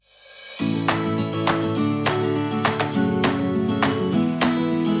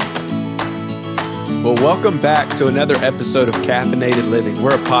Well, welcome back to another episode of Caffeinated Living.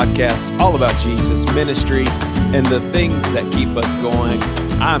 We're a podcast all about Jesus, ministry, and the things that keep us going.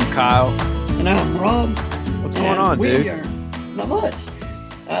 I'm Kyle. And I'm Rob. What's going on, dude? Not much.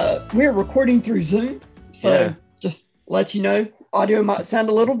 We're recording through Zoom, so just let you know, audio might sound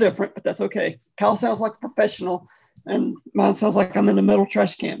a little different, but that's okay. Kyle sounds like a professional, and mine sounds like I'm in a metal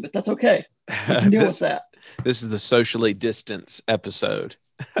trash can, but that's okay. We can deal with that. This is the socially distanced episode.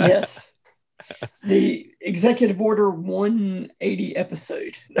 Yes. The Executive Order 180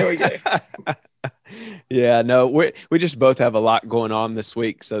 episode. There we go. Yeah, no, we just both have a lot going on this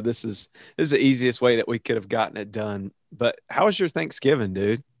week, so this is the easiest way that we could have gotten it done. But how was your Thanksgiving,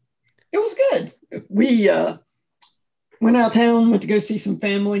 dude? It was good. We went out of town, went to go see some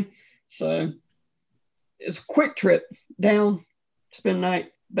family. So it was a quick trip down, spend the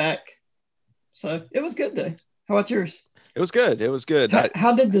night, back. So it was good though. How about yours? It was good. It was good.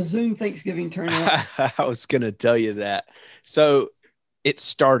 How did the Zoom Thanksgiving turn out? I was going to tell you that. So it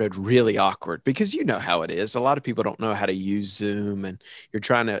started really awkward because you know how it is. A lot of people don't know how to use Zoom and you're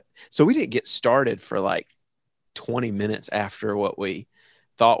trying to. So we didn't get started for like 20 minutes after what we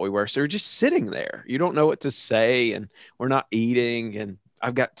thought we were. So we're just sitting there. You don't know what to say and we're not eating. And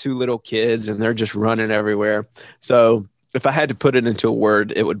I've got two little kids and they're just running everywhere. So if I had to put it into a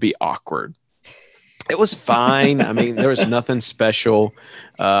word, it would be awkward. It was fine. I mean, there was nothing special.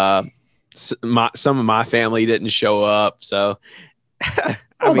 Some of my family didn't show up. So,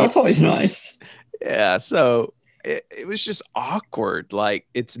 that's always nice. Yeah. So it was just awkward. Like,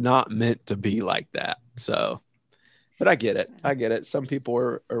 it's not meant to be like that. So, but I get it. Some people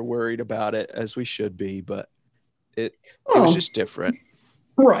are worried about it, as we should be, but it was just different.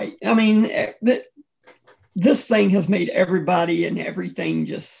 Right. I mean, this thing has made everybody and everything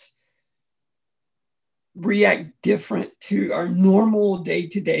just react different to our normal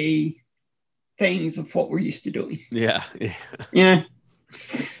day-to-day things of what we're used to doing. Yeah.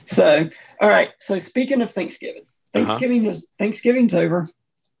 So, all right. So speaking of Thanksgiving, Thanksgiving's over.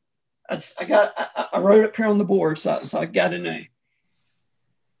 I wrote up here on the board, so I got to know.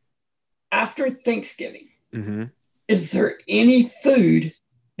 After Thanksgiving, is there any food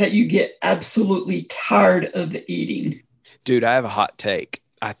that you get absolutely tired of eating? Dude, I have a hot take.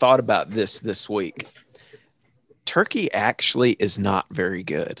 I thought about this week. Turkey actually is not very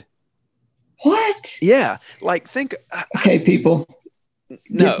good. What? Yeah. Like think. Okay, people.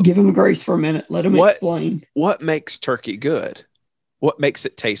 No. Give them grace for a minute. Let them explain. What makes turkey good? What makes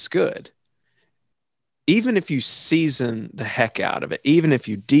it taste good? Even if you season the heck out of it, even if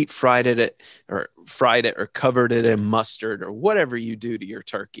you deep fried it or covered it in mustard or whatever you do to your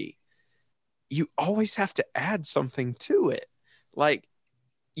turkey, you always have to add something to it. Like,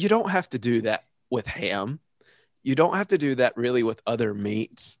 you don't have to do that with ham. You don't have to do that really with other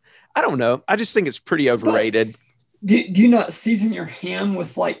meats. I don't know. I just think it's pretty overrated. Do you not season your ham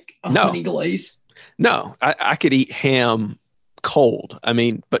with like a honey glaze? No, I could eat ham cold. I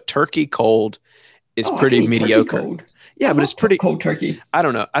mean, but turkey cold is pretty mediocre. Cold. Yeah, but it's pretty cold turkey. I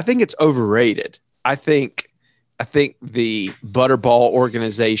don't know. I think it's overrated. I think the Butterball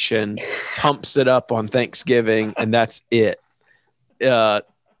organization pumps it up on Thanksgiving and that's it.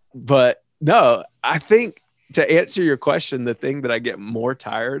 But no, I think to answer your question, the thing that I get more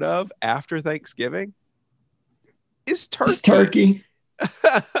tired of after Thanksgiving is turkey. It's turkey.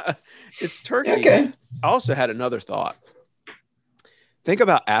 It's turkey. Okay. I also had another thought. Think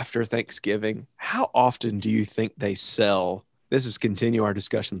about after Thanksgiving. How often do you think they sell? This is continue our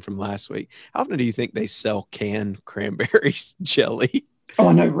discussion from last week. How often do you think they sell canned cranberry jelly? Oh,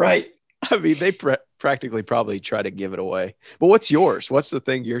 I know, right? I mean, they practically probably try to give it away. But what's yours? What's the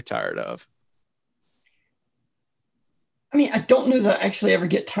thing you're tired of? I mean, I don't know that I actually ever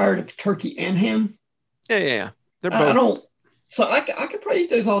get tired of turkey and ham. Yeah. They're both. I don't. So I could probably eat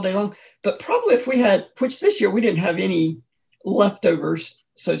those all day long. But probably if we had, which this year we didn't have any leftovers,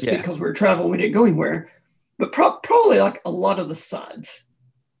 so to speak, because we were traveling, we didn't go anywhere. But probably like a lot of the sides.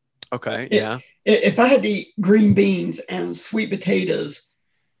 Okay, If I had to eat green beans and sweet potatoes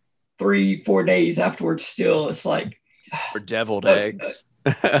 3-4 days afterwards, still, it's like. Or deviled eggs.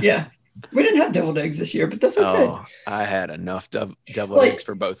 Yeah. We didn't have deviled eggs this year, but that's okay. Oh, I had enough deviled eggs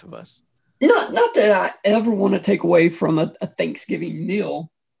for both of us. Not that I ever want to take away from a Thanksgiving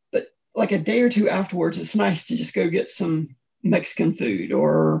meal, but like a day or two afterwards, it's nice to just go get some Mexican food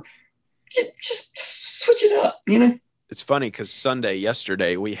or just switch it up, It's funny because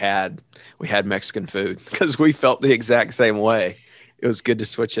yesterday, we had Mexican food because we felt the exact same way. It was good to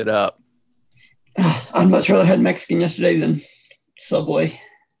switch it up. I'd much rather had Mexican yesterday than Subway.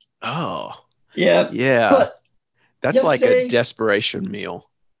 Oh, yeah. Yeah. That's like a desperation meal.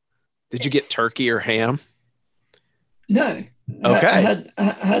 Did you get turkey or ham? No. Okay. I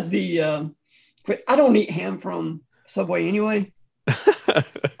had the, but I don't eat ham from Subway anyway.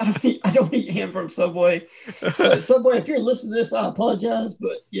 I don't eat ham from Subway. So Subway, if you're listening to this, I apologize,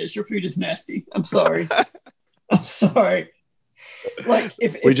 but yes, your food is nasty. I'm sorry. I'm sorry. Like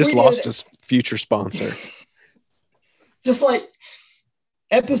if We just lost a future sponsor. Just like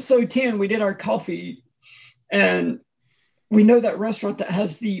episode 10, we did our coffee, and we know that restaurant that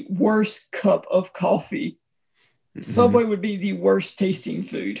has the worst cup of coffee. Subway would be the worst tasting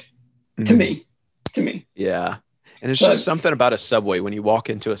food to me. Yeah. And it's just something about a Subway. When you walk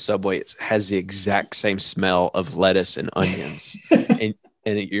into a Subway, it has the exact same smell of lettuce and onions. and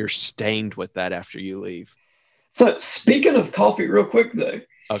you're stained with that after you leave. So speaking of coffee, real quick though.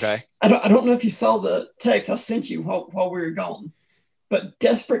 Okay. I don't know if you saw the text I sent you while we were gone, but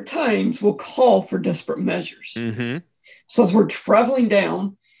desperate times will call for desperate measures. Mm-hmm. So as we're traveling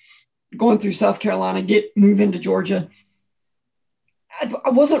down, going through South Carolina, move into Georgia, I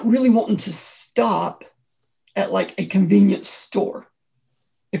wasn't really wanting to stop at like a convenience store.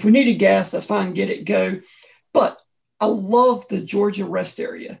 If we needed gas, that's fine, get it, go. But I love the Georgia rest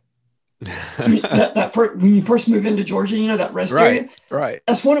area. When you first move into Georgia, you know, that rest area? Right.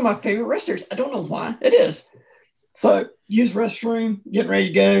 That's one of my favorite rest areas. I don't know why. It is. So use restroom, getting ready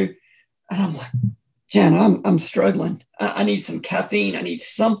to go. And I'm like, Jan, I'm struggling. I need some caffeine. I need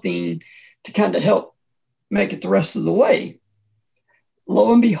something to kind of help make it the rest of the way.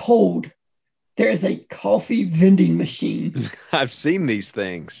 Lo and behold, there is a coffee vending machine. I've seen these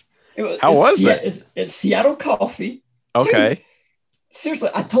things. How was it? It's Seattle Coffee. Okay. Dude, seriously,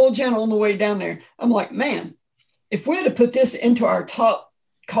 I told Jan on the way down there, I'm like, man, if we had to put this into our top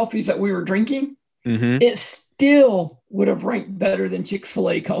coffees that we were drinking, it still would have ranked better than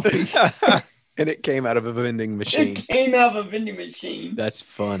Chick-fil-A coffee. And it came out of a vending machine. That's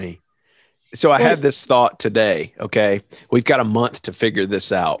funny. So I had this thought today. Okay. We've got a month to figure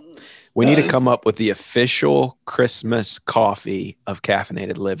this out. We need to come up with the official Christmas coffee of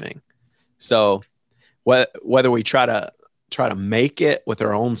Caffeinated Living. So whether we try to make it with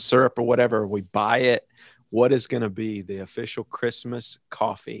our own syrup or whatever, we buy it, what is going to be the official Christmas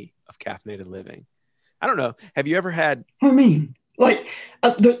coffee of Caffeinated Living? I don't know. Have you ever had? I mean, like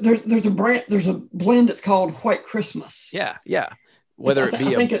there's a blend that's called White Christmas. Yeah. Whether it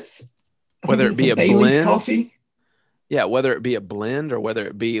be a Bailey's blend, coffee. Yeah, whether it be a blend or whether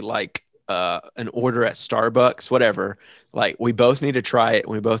it be like an order at Starbucks, whatever. Like we both need to try it.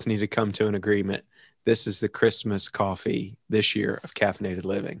 And we both need to come to an agreement. This is the Christmas coffee this year of Caffeinated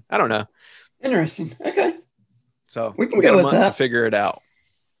Living. I don't know. Interesting. Okay. So we can go with that to figure it out.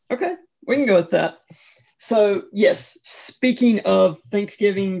 Okay, we can go with that. So yes, speaking of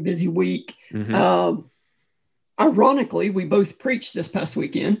Thanksgiving, busy week. Ironically, we both preached this past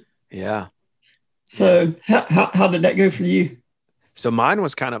weekend. Yeah. So how did that go for you? So mine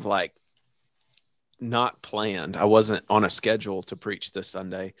was kind of like not planned. I wasn't on a schedule to preach this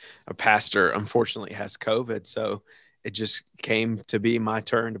Sunday. A pastor unfortunately has COVID, so it just came to be my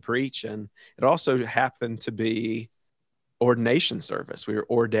turn to preach. And it also happened to be ordination service. We were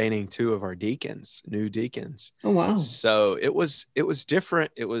ordaining 2 of our deacons, new deacons. Oh, wow. So it was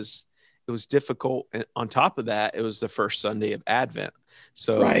different. It was difficult. And on top of that, it was the first Sunday of Advent.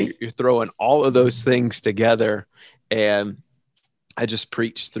 So you're throwing all of those things together. And I just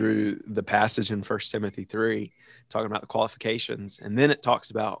preached through the passage in 1 Timothy 3, talking about the qualifications. And then it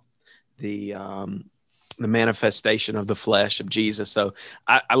talks about the manifestation of the flesh of Jesus. So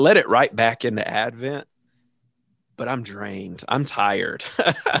I let it right back into Advent, but I'm drained. I'm tired.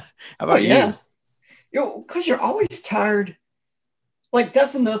 How about you? Because you're always tired. Like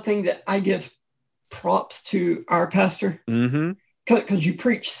that's another thing that I give props to our pastor. Because you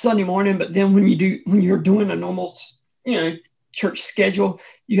preach Sunday morning, but then when you're doing a normal, church schedule,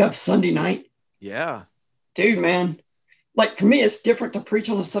 you have Sunday night. Yeah. Dude, man. Like for me, it's different to preach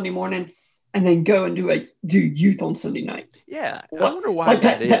on a Sunday morning and then go and do youth on Sunday night. Yeah. I wonder why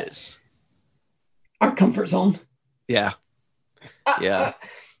that is. Our comfort zone. Yeah.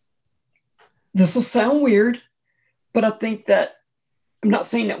 This will sound weird, but I think that I'm not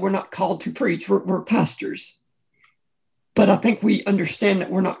saying that we're not called to preach. We're pastors. But I think we understand that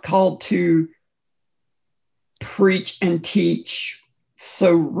we're not called to preach and teach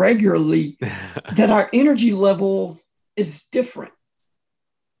so regularly that our energy level is different.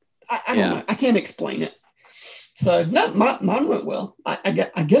 I don't know. I can't explain it. So mine went well. I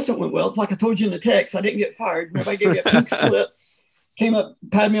guess it went well. It's like I told you in the text, I didn't get fired. Nobody gave me a pink slip, came up,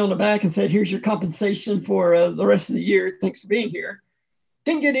 patted me on the back and said, here's your compensation for the rest of the year. Thanks for being here.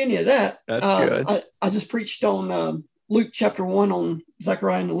 Didn't get any of that. That's good. I just preached on Luke chapter 1 on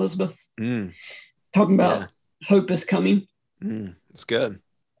Zechariah and Elizabeth, Mm, talking about hope is coming. it's good.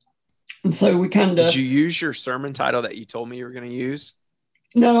 And so we kind of. Did you use your sermon title that you told me you were going to use?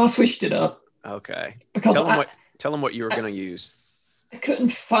 No, I switched it up. Okay. Because tell them what you were going to use. I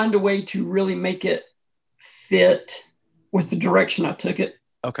couldn't find a way to really make it fit with the direction I took it.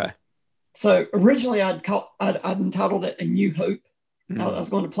 Okay. So originally I'd entitled it A New Hope. I was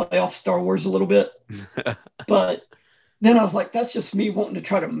going to play off Star Wars a little bit, but then I was like, that's just me wanting to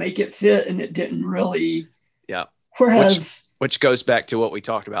try to make it fit, and it didn't really. Yeah. Whereas, which goes back to what we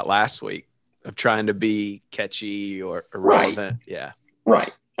talked about last week of trying to be catchy or relevant. Right. Yeah.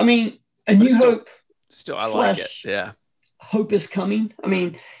 Right. I mean, A New Hope. Still, I like it. Yeah. Hope is coming. I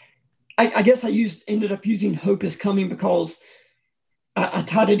mean, I guess I ended up using Hope is coming because I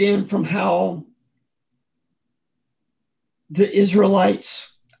tied it in from how the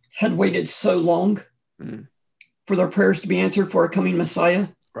Israelites had waited so long for their prayers to be answered for a coming Messiah.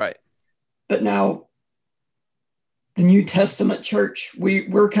 Right. But now the New Testament church,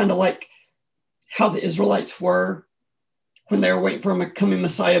 we're kind of like how the Israelites were when they were waiting for a coming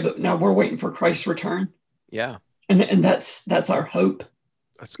Messiah, but now we're waiting for Christ's return. Yeah. And that's our hope.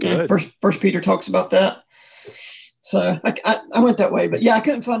 That's good. First Peter talks about that. So I went that way, but yeah, I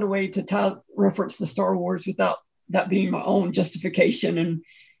couldn't find a way to reference the Star Wars without that being my own justification. And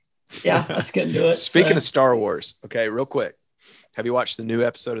yeah, I just couldn't do it. Speaking of Star Wars, okay, real quick. Have you watched the new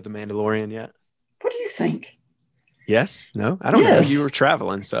episode of The Mandalorian yet? What do you think? Yes? No? I don't know. You were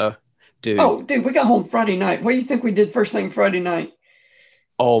traveling, so dude. Oh, dude, we got home Friday night. What do you think we did first thing Friday night?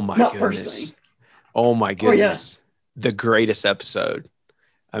 Oh my Not goodness. First thing. Oh my goodness. Oh, yeah. The greatest episode.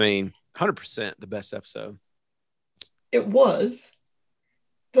 I mean, 100% the best episode. It was,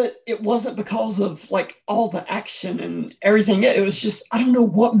 but it wasn't because of like all the action and everything. It was just, I don't know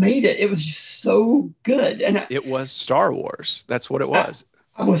what made it. It was just so good. And it was Star Wars. That's what it was.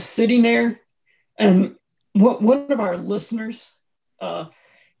 I was sitting there, and one of our listeners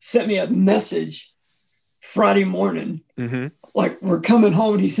sent me a message Friday morning. Mm-hmm. Like, we're coming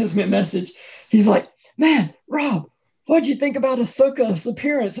home, and he sends me a message. He's like, man, Rob, what'd you think about Ahsoka's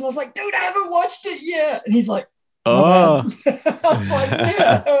appearance? And I was like, dude, I haven't watched it yet. And he's like, oh. I was like,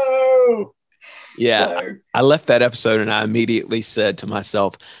 no. Yeah. So, I left that episode and I immediately said to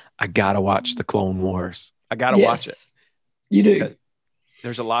myself, I got to watch the Clone Wars. I got to watch it. You do.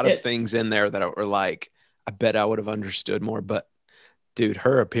 There's a lot of things in there that are like, I bet I would have understood more, but dude,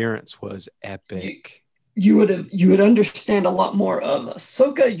 her appearance was epic. You would understand a lot more of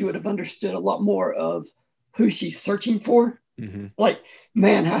Ahsoka. You would have understood a lot more of who she's searching for. Mm-hmm. Like,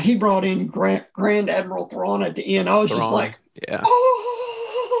 man, how he brought in Grand Admiral Thrawn at the end. I was just like, yeah.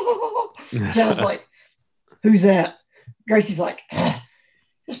 Oh. Jazz like, who's that? Gracie's like,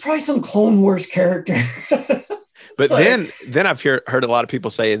 it's probably some Clone Wars character. But so, then I've heard a lot of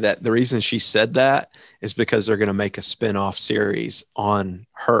people say that the reason she said that is because they're going to make a spin-off series on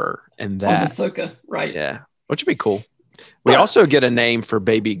her and that. On Ahsoka, right? Yeah, which would be cool. We also get a name for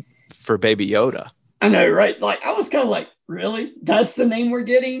baby Yoda. I know, right? Like, I was kind of like, really? That's the name we're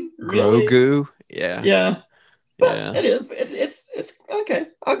getting? Really? Grogu? Yeah. Yeah. But it is. It's okay.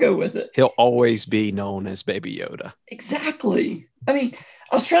 I'll go with it. He'll always be known as Baby Yoda. Exactly. I mean,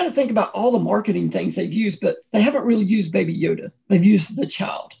 I was trying to think about all the marketing things they've used, but they haven't really used Baby Yoda. They've used the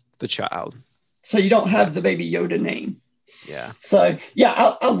child. The child. So you don't have the Baby Yoda name. Yeah. So,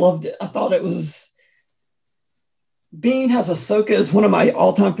 yeah, I loved it. I thought it was... Being as Ahsoka is one of my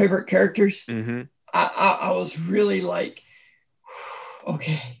all-time favorite characters. Mm-hmm. I was really like,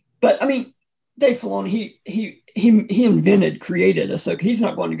 okay. But, I mean, Dave Filoni, he created Ahsoka. He's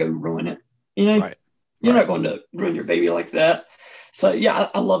not going to go ruin it. You know? Right. You're not going to ruin your baby like that. So, yeah,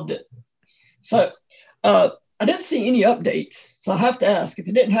 I loved it. So, I didn't see any updates. So I have to ask. If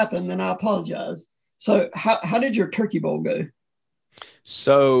it didn't happen, then I apologize. So how did your turkey bowl go?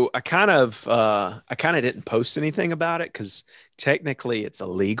 So I kind of didn't post anything about it because technically it's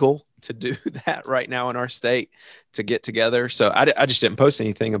illegal to do that right now in our state to get together. So I just didn't post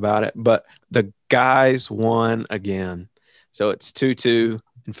anything about it. But the guys won again. So it's 2-2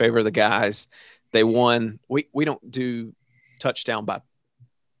 in favor of the guys. They won. We don't do touchdown by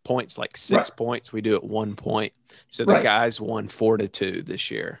points like 6 points. We do it 1 point. So the guys won 4-2 this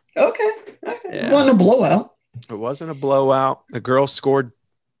year. Okay. Yeah. It wasn't a blowout. It wasn't a blowout. The girls scored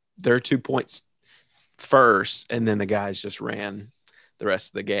their 2 points first, and then the guys just ran the rest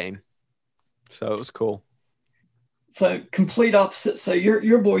of the game. So it was cool. So complete opposite. So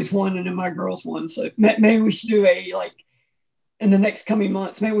your boys won, and then my girls won. So maybe we should do in the next coming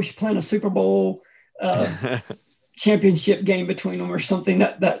months, maybe we should plan a Super Bowl championship game between them or something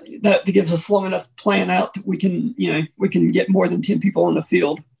that gives us long enough plan out that we can get more than 10 people on the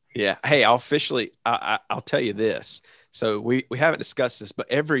field. Yeah. Hey, I'll tell you this. So we haven't discussed this, but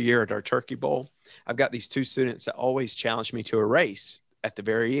every year at our Turkey Bowl, I've got these two students that always challenge me to a race at the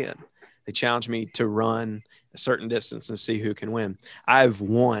very end. They challenge me to run a certain distance and see who can win. I've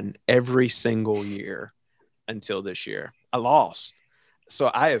won every single year until this year. I lost. So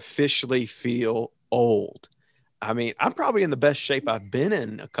I officially feel old. I mean, I'm probably in the best shape I've been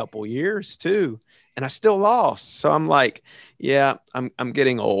in a couple years too, and I still lost. So I'm like, yeah, I'm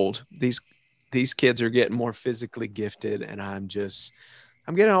getting old. These kids are getting more physically gifted, and I'm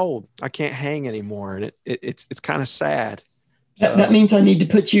getting old. I can't hang anymore, and it's kind of sad. So, That means I need to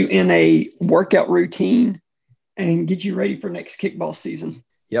put you in a workout routine and get you ready for next kickball season.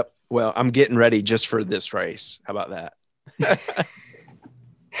 Yep. Well, I'm getting ready just for this race. How about that?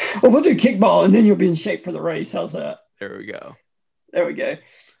 Well, we'll do kickball, and then you'll be in shape for the race. How's that? There we go. There we go.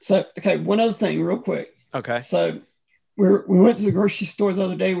 So, okay, one other thing real quick. Okay. So we went to the grocery store the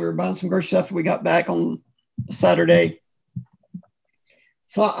other day. We were buying some groceries after we got back on Saturday.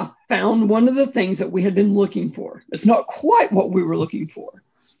 So I found one of the things that we had been looking for. It's not quite what we were looking for,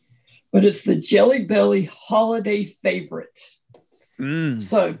 but it's the Jelly Belly holiday favorites.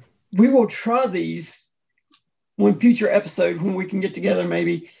 So we will try these one future episode when we can get together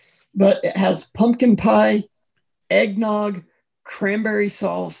maybe, but it has pumpkin pie, eggnog, cranberry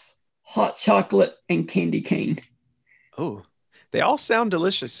sauce, hot chocolate, and candy cane. Oh, they all sound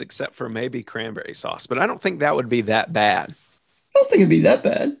delicious except for maybe cranberry sauce, but I don't think that would be that bad. I don't think it'd be that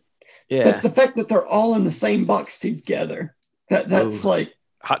bad. Yeah. But the fact that they're all in the same box together, that's like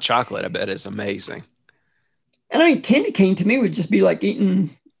hot chocolate, I bet is amazing. And I mean, candy cane to me would just be like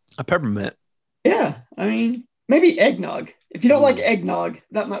eating a peppermint. Yeah. I mean, maybe eggnog. If you don't like eggnog,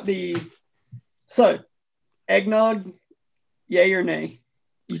 that might be. So, eggnog, yay or nay?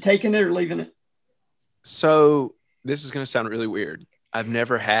 You taking it or leaving it? So, this is going to sound really weird. I've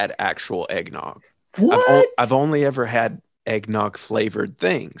never had actual eggnog. What? I've only ever had eggnog flavored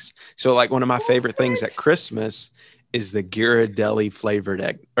things. So, like one of my favorite things at Christmas is the Ghirardelli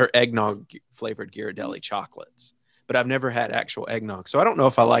flavored eggnog flavored Ghirardelli chocolates. But I've never had actual eggnog. So I don't know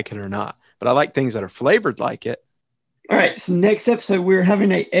if I like it or not, but I like things that are flavored like it. All right. So next episode, we're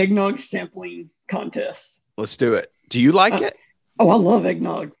having an eggnog sampling contest. Let's do it. Do you like it? Oh, I love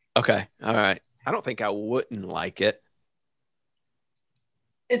eggnog. Okay. All right. I don't think I wouldn't like it.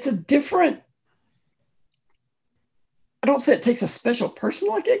 It's a different. I don't say it takes a special person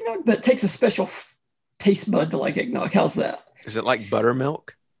to like eggnog, but it takes a special taste bud to like eggnog. How's that? Is it like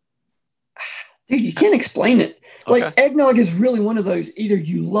buttermilk? Dude, you can't explain it. Okay. Like eggnog is really one of those, either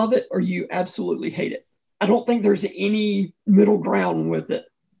you love it or you absolutely hate it. I don't think there's any middle ground with it.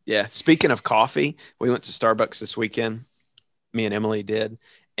 Yeah. Speaking of coffee, we went to Starbucks this weekend. Me and Emily did.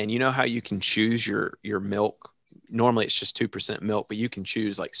 And you know how you can choose your milk? Normally it's just 2% milk, but you can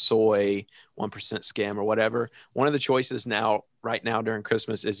choose like soy, 1% skim or whatever. One of the choices right now during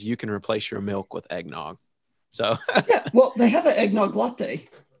Christmas is you can replace your milk with eggnog. So yeah, well, they have an eggnog latte.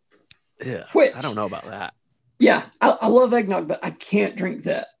 Yeah, I don't know about that. Yeah, I love eggnog, but I can't drink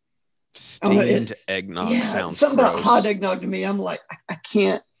that. Steamed eggnog sounds something gross. About hot eggnog to me. I'm like, I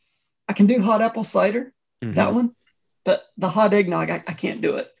can't. I can do hot apple cider, that one, but the hot eggnog, I can't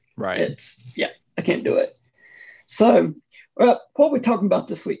do it. Right. I can't do it. So, what are we talking about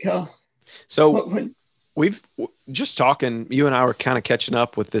this week, Kyle? So we've just talking. You and I were kind of catching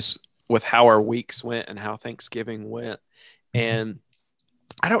up with how our weeks went and how Thanksgiving went, and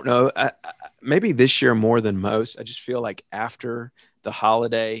I don't know. Maybe this year more than most. I just feel like after the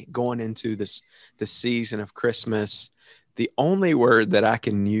holiday, going into the season of Christmas, the only word that I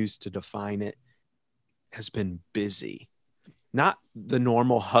can use to define it has been busy. Not the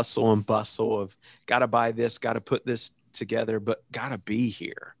normal hustle and bustle of got to buy this, got to put this together, but got to be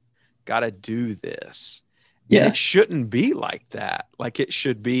here, got to do this. Yeah. And it shouldn't be like that. Like it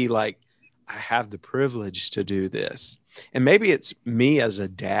should be like, I have the privilege to do this. And maybe it's me as a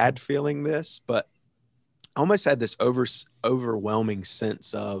dad feeling this, but I almost had this overwhelming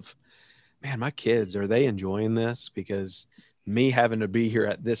sense of, man, my kids, are they enjoying this? Because me having to be here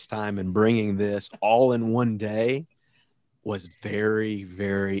at this time and bringing this all in one day was very,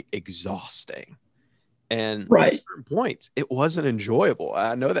 very exhausting. And at certain points, it wasn't enjoyable.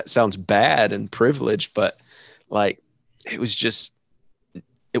 I know that sounds bad and privileged, but like it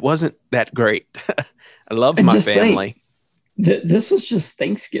wasn't that great. I love my family. This was just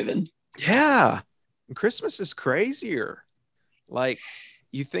Thanksgiving. Yeah. And Christmas is crazier. Like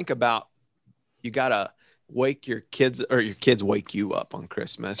you think about, you got to wake your kids, or your kids wake you up on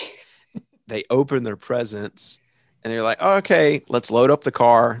Christmas. They open their presents And they're like, oh, okay, let's load up the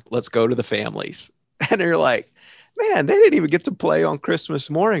car. Let's go to the families. And they're like, man, they didn't even get to play on Christmas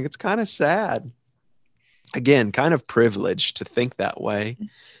morning. It's kind of sad. Again, kind of privileged to think that way.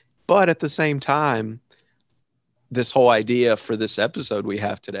 But at the same time, this whole idea for this episode we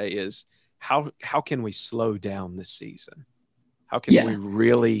have today is how can we slow down this season? How can we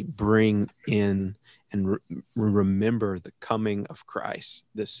really bring in and remember the coming of Christ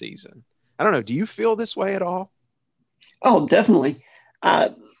this season? I don't know. Do you feel this way at all? Oh, definitely.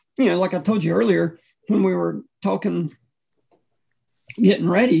 Like I told you earlier when we were talking, getting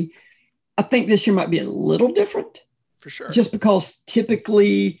ready, I think this year might be a little different. For sure. Just because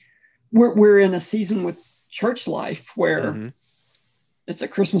typically we're in a season with church life where it's a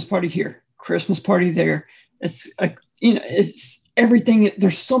Christmas party here, Christmas party there. It's everything.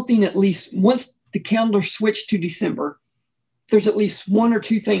 There's something at least once the calendar switched to December, there's at least one or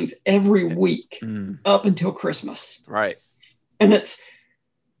two things every week up until Christmas. Right. And it's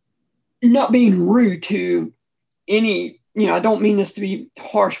not being rude to any, I don't mean this to be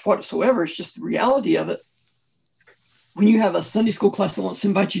harsh whatsoever. It's just the reality of it. When you have a Sunday school class that wants to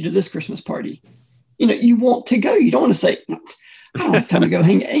invite you to this Christmas party, you want to go. You don't want to say, I don't have time to go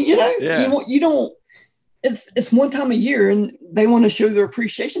hang. You don't. It's one time a year, and they want to show their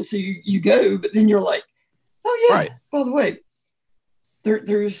appreciation, so you go. But then you're like, oh yeah. Right. By the way,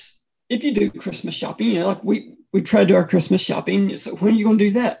 there's if you do Christmas shopping, like we try to do our Christmas shopping. So when are you going to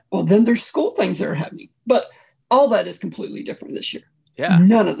do that? Well, then there's school things that are happening, but all that is completely different this year. Yeah,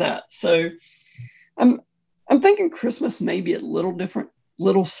 none of that. So I'm thinking Christmas may be a little different,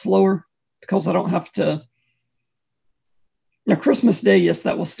 little slower, because I don't have to. Now, Christmas Day, yes,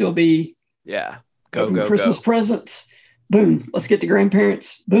 that will still be. Yeah. Go, Christmas presents. Boom. Let's get to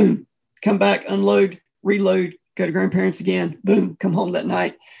grandparents. Boom. Come back, unload, reload, go to grandparents again. Boom. Come home that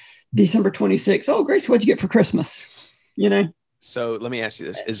night. December 26th. Oh, Grace, what'd you get for Christmas? So let me ask you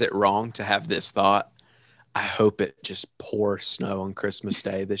this. Is it wrong to have this thought? I hope it just pours snow on Christmas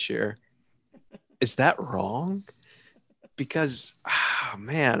Day this year. Is that wrong? Because,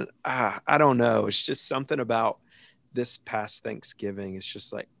 I don't know. It's just something about this past Thanksgiving. It's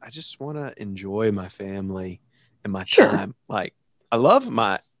just like, I just want to enjoy my family and my time. Like, I love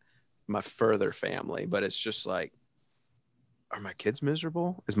my further family, but it's just like, are my kids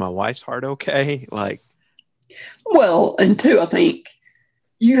miserable? Is my wife's heart okay? Like, well, and two, I think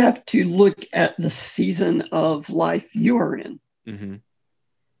you have to look at the season of life you are in.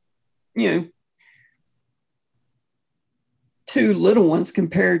 Mm-hmm. Two little ones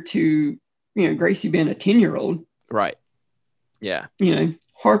compared to, Gracie being a 10-year-old. Right. Yeah.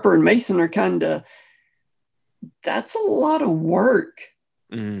 Harper and Mason are that's a lot of work.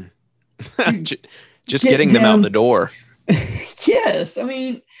 Just getting them out the door. Yes. I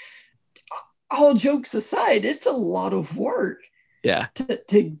mean, all jokes aside, it's a lot of work. Yeah.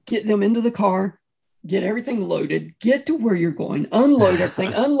 To get them into the car, get everything loaded, get to where you're going, unload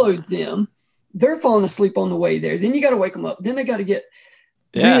everything, unload them. They're falling asleep on the way there. Then you got to wake them up. Then they got to get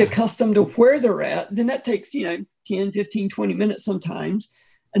reaccustomed to where they're at. Then that takes, 10, 15, 20 minutes sometimes.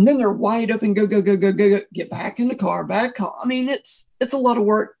 And then they're wide open, go, get back in the car, back home. I mean, it's a lot of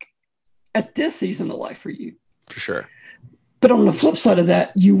work at this season of life for you. For sure. But on the flip side of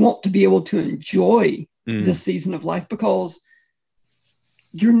that, you want to be able to enjoy this season of life, because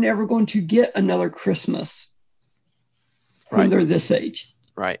you're never going to get another Christmas when they're this age.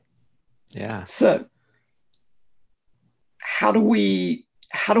 Right. Yeah. So how do we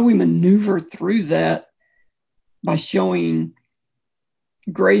maneuver through that by showing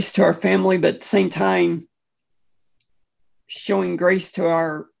grace to our family, but at the same time showing grace to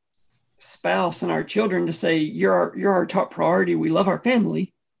our spouse and our children, to say, you're our top priority. We love our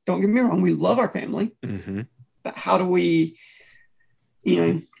family. Don't get me wrong. We love our family, but how do we,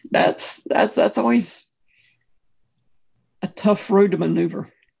 that's always a tough road to maneuver.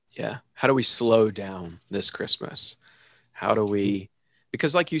 Yeah. How do we slow down this Christmas? How do we,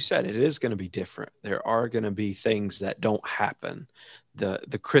 because like you said, it is going to be different. There are going to be things that don't happen.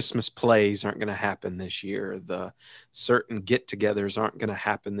 The Christmas plays aren't going to happen this year. The certain get-togethers aren't going to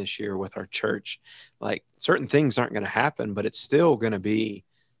happen this year with our church. Like, certain things aren't going to happen, but it's still going to be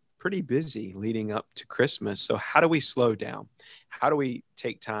pretty busy leading up to Christmas. So how do we slow down? How do we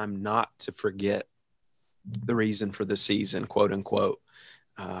take time not to forget the reason for the season, quote unquote?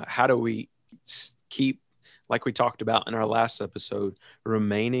 How do we keep, like we talked about in our last episode,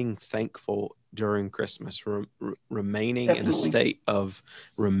 remaining thankful during Christmas, remaining in a state of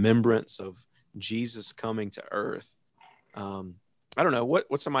remembrance of Jesus coming to earth? I don't know.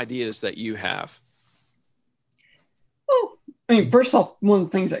 What's some ideas that you have? Well, I mean, first off, one of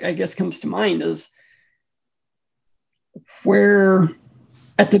the things that I guess comes to mind is where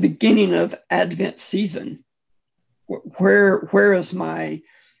at the beginning of Advent season, where is my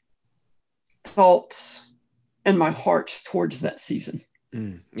thoughts and my hearts towards that season?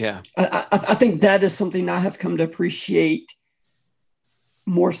 Yeah. I think that is something I have come to appreciate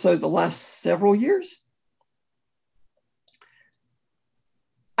more so the last several years.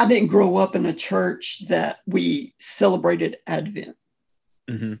 I didn't grow up in a church that we celebrated Advent.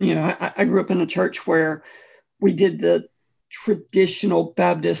 Mm-hmm. You know, I grew up in a church where we did the traditional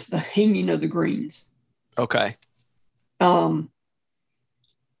Baptist, the hanging of the greens. Okay.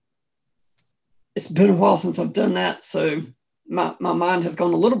 It's been a while since I've done that, so my mind has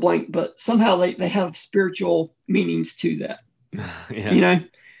gone a little blank, but somehow they have spiritual meanings to that. Yeah. You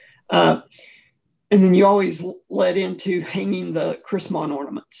know? And then you always led into hanging the Christmas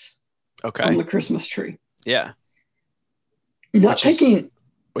ornaments on the Christmas tree. Yeah. Not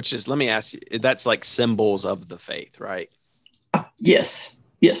which is, let me ask you, that's like symbols of the faith, right? Yes.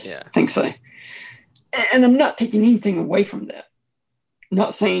 Yeah. I think so. And I'm not taking anything away from that. I'm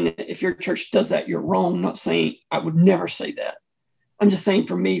not saying if your church does that, you're wrong. I'm not saying I would never say that. I'm just saying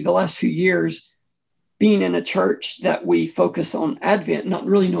for me, the last few years, being in a church that we focus on Advent, not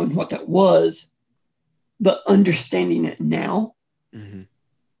really knowing what that was, but understanding it now, mm-hmm.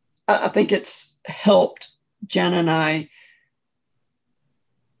 I think it's helped Jana and I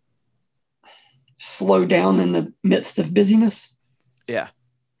slow down in the midst of busyness. Yeah.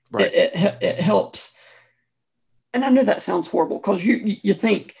 Right. It helps. And I know that sounds horrible because you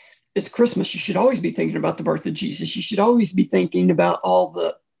think it's Christmas. You should always be thinking about the birth of Jesus. You should always be thinking about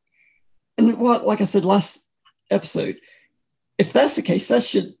and what, like I said last episode, if that's the case, that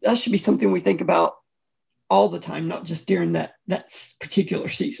should be something we think about all the time, not just during that particular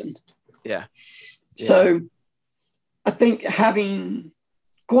season. Yeah. So I think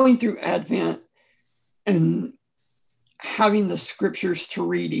going through Advent and having the scriptures to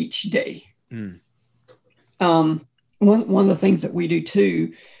read each day. One of the things that we do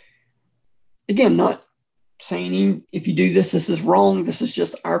too, again, not saying if you do this is wrong. This is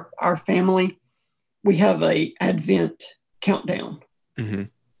just our family. We have a Advent countdown. Mm-hmm.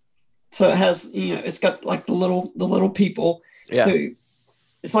 So it has, it's got like the little people. Yeah. So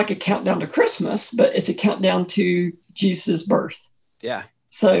it's like a countdown to Christmas, but it's a countdown to Jesus' birth. Yeah.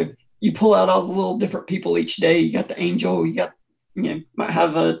 So you pull out all the little different people each day. You got the angel, you got, might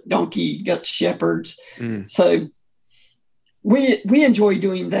have a donkey, you got shepherds. So we enjoy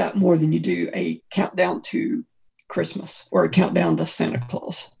doing that more than you do a countdown to Christmas or a countdown to Santa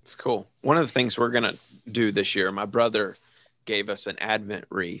Claus. It's cool. One of the things we're going to do this year, my brother gave us an Advent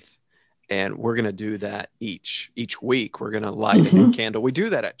wreath, and we're going to do that each week. We're going to light a new candle. We do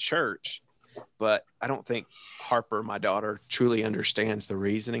that at church, but I don't think Harper, my daughter, truly understands the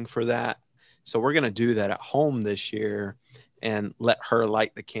reasoning for that. So we're going to do that at home this year and let her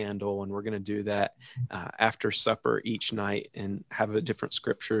light the candle. And we're going to do that after supper each night and have a different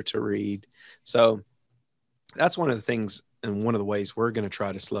scripture to read. So that's one of the things, and one of the ways we're going to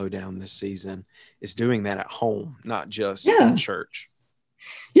try to slow down this season is doing that at home, not just in church.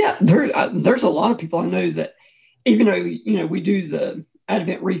 Yeah, there's a lot of people I know that, even though we do the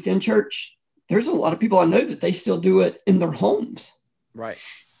Advent wreath in church, there's a lot of people I know that they still do it in their homes. Right.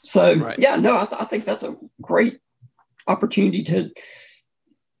 So I think that's a great opportunity to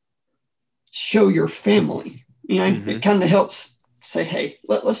show your family. It kind of helps say, hey,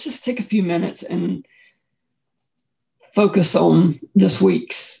 let's just take a few minutes and focus on this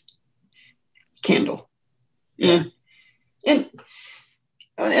week's candle. Yeah. And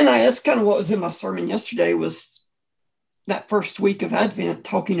that's kind of what was in my sermon yesterday, was that first week of Advent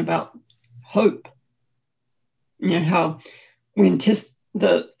talking about hope. How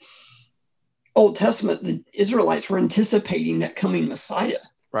the Old Testament, the Israelites were anticipating that coming Messiah.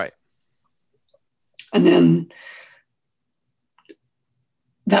 Right. And then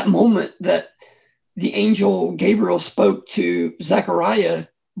that moment that the angel Gabriel spoke to Zechariah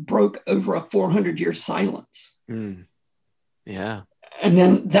broke over a 400-year silence. Yeah. And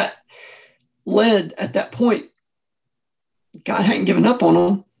then that led, at that point, God hadn't given up on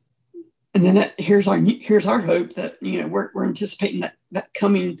them. And then here's our hope that, we're anticipating that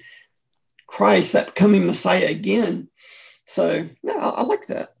coming Christ, that coming Messiah again. So I like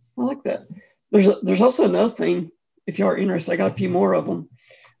that. I like that. There's also another thing, if you are interested, I got a few more of them.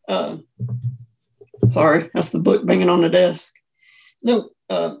 Sorry, that's the book banging on the desk. No,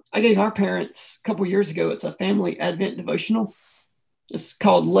 I gave our parents a couple years ago, it's a family Advent devotional. It's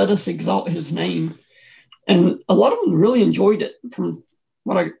called Let Us Exalt His Name. And a lot of them really enjoyed it. From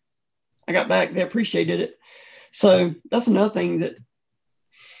what I got back, they appreciated it. So that's another thing, that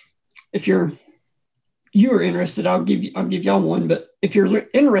if you're you are interested, I'll give y'all one. But if you're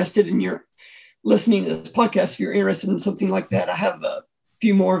interested and you're listening to this podcast, if you're interested in something like that, I have a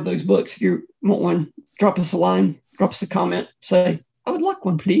few more of those books. If you want one, drop us a line, drop us a comment, say, I would like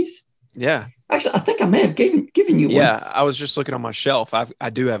one, please. Yeah. Actually, I think I may have given you one. Yeah, I was just looking on my shelf. I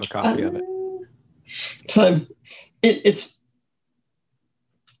do have a copy of it. So it's,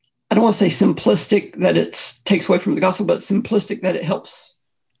 I don't want to say simplistic that it takes away from the gospel, but simplistic that it helps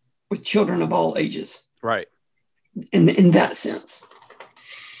with children of all ages. Right. In that sense.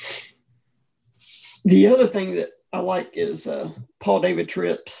 The other thing that I like is Paul David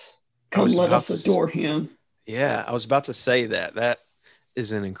Tripp's Come Let Us Adore Him. Yeah, I was about to say that. That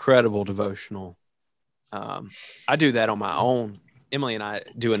is an incredible devotional. I do that on my own. Emily and I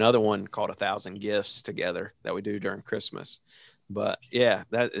do another one called 1,000 Gifts together that we do during Christmas. But yeah,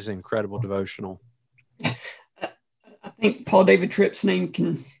 that is an incredible devotional. I think Paul David Tripp's name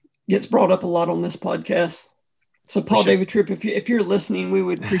gets brought up a lot on this podcast. So Paul David Tripp, if you're listening, we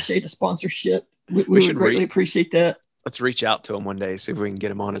would appreciate a sponsorship. We would greatly appreciate that. Let's reach out to him one day, see if we can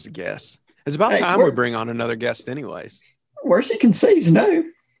get him on as a guest. It's about time we bring on another guest anyways. Worst he can say is no.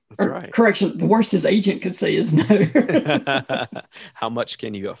 That's right. Correction, the worst his agent could say is no. How much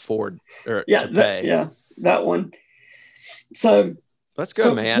can you afford to pay? That one. So let's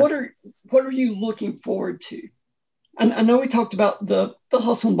go, man. What are you looking forward to? And I know we talked about the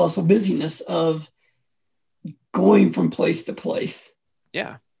hustle and bustle busyness of going from place to place.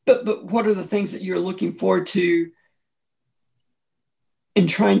 Yeah. But what are the things that you're looking forward to in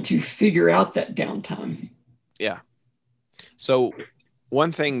trying to figure out that downtime? Yeah. So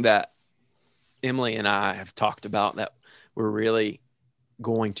one thing that Emily and I have talked about that we're really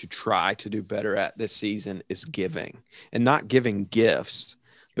going to try to do better at this season is giving, and not giving gifts,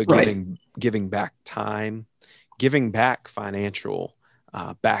 but giving back time, giving back financial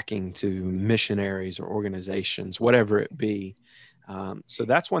backing to missionaries or organizations, whatever it be. So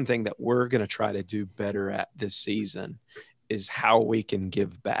that's one thing that we're going to try to do better at this season is how we can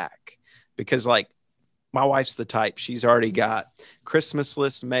give back. Because like my wife's the type, she's already got Christmas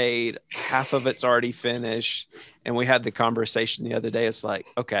lists made. Half of it's already finished. And we had the conversation the other day. It's like,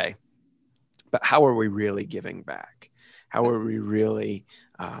 okay, but how are we really giving back? How are we really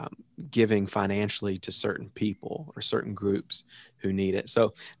giving financially to certain people or certain groups who need it?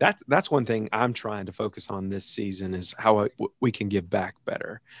 So that's one thing I'm trying to focus on this season is how we can give back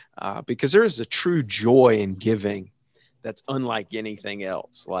better, because there is a true joy in giving that's unlike anything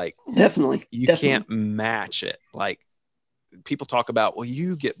else. Like definitely can't match it. Like people talk about, well,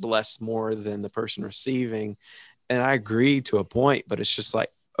 you get blessed more than the person receiving. And I agree to a point, but it's just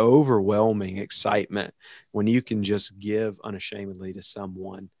like overwhelming excitement when you can just give unashamedly to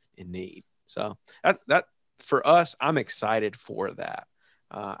someone in need. So that for us, I'm excited for that.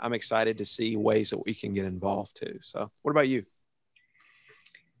 I'm excited to see ways that we can get involved too. So what about you?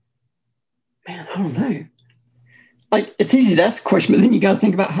 Man, I don't know. Like it's easy to ask a question, but then you got to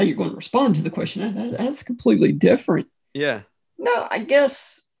think about how you're going to respond to the question. That's completely different. Yeah. No, I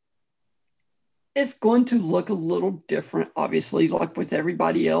guess it's going to look a little different, obviously, like with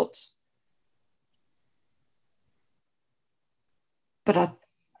everybody else. But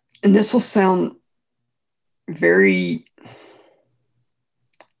and this will sound very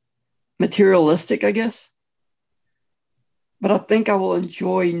materialistic, I guess. But I think I will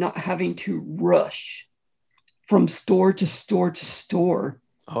enjoy not having to rush from store to store to store.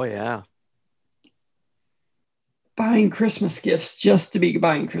 Oh, yeah. Buying Christmas gifts just to be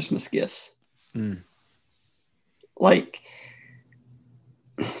buying Christmas gifts. Like,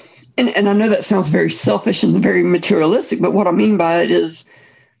 and I know that sounds very selfish and very materialistic, but what I mean by it is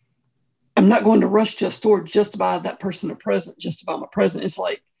I'm not going to rush to a store just to buy that person a present, just to buy my present. It's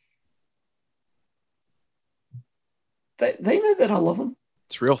like they know that I love them.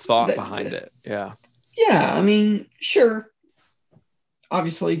 It's real thought behind it. Yeah. Yeah. I mean, sure.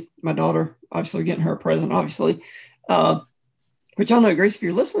 Obviously, my daughter, obviously getting her a present, obviously. Which I know, Grace, if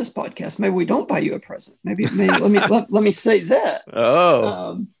you're listening to this podcast, maybe we don't buy you a present. Maybe let me say that.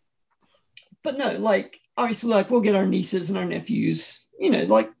 Oh. But no, like obviously, like we'll get our nieces and our nephews,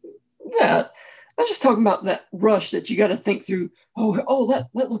 like that. I'm just talking about that rush that you got to think through. Oh, that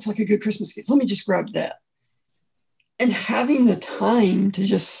looks like a good Christmas gift. Let me just grab that. And having the time to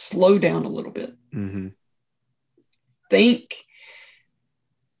just slow down a little bit. Mm-hmm. Think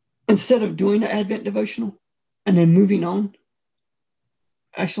instead of doing an Advent devotional and then moving on.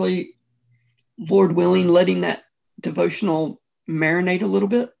 Actually, Lord willing, letting that devotional marinate a little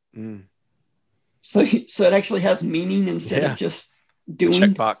bit. So it actually has meaning instead of just doing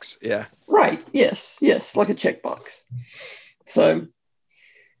checkbox. Yeah. Right. Yes. Like a checkbox. So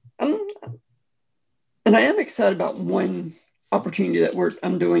And I am excited about one opportunity that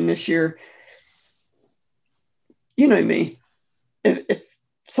I'm doing this year. You know me. If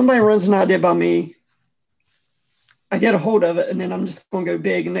somebody runs an idea by me, I get a hold of it, and then I'm just going to go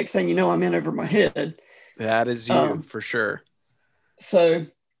big. And next thing you know, I'm in over my head. That is you for sure. So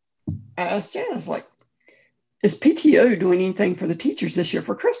I asked Janice, like, is PTO doing anything for the teachers this year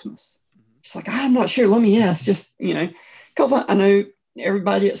for Christmas? She's like, I'm not sure. Let me ask. Just, because I know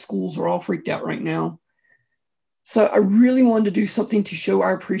everybody at schools are all freaked out right now. So I really wanted to do something to show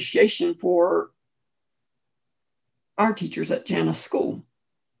our appreciation for our teachers at Janice School.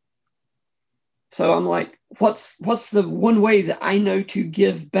 So I'm like, what's the one way that I know to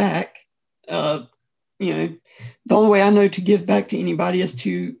give back? The only way I know to give back to anybody is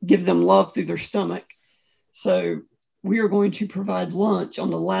to give them love through their stomach. So we are going to provide lunch on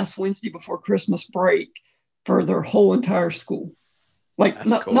the last Wednesday before Christmas break for their whole entire school. Like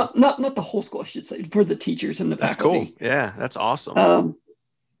not the whole school, I should say, for the teachers and the faculty. That's cool. Yeah, that's awesome.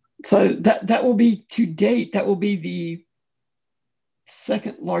 So that will be, to date, that will be the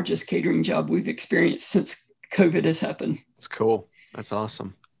second largest catering job we've experienced since COVID has happened. That's cool. That's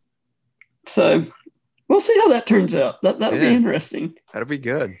awesome. So we'll see how that turns out. That'll be interesting. That'll be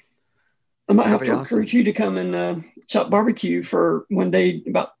good. I might have to recruit you to come and chop barbecue for one day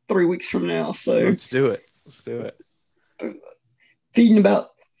about 3 weeks from now. So let's do it. Feeding about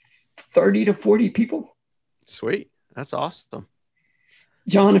 30 to 40 people. Sweet. That's awesome.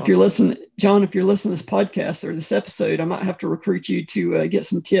 John, if you're listening to this podcast or this episode, I might have to recruit you to get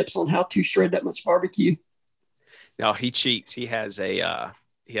some tips on how to shred that much barbecue. No, he cheats. He has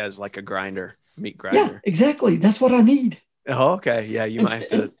like a grinder, meat grinder. Yeah, exactly. That's what I need. Oh, okay. Yeah, you might have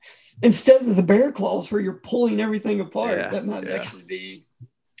to. Instead of the bear claws where you're pulling everything apart, that might actually be.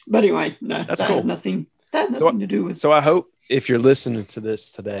 But anyway, no, that's cool. That had nothing to do with. So I hope if you're listening to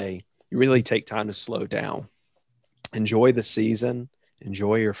this today, you really take time to slow down, enjoy the season,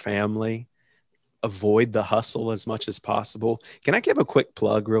 enjoy your family, avoid the hustle as much as possible. Can I give a quick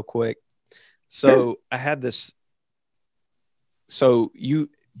plug real quick? So I had this. So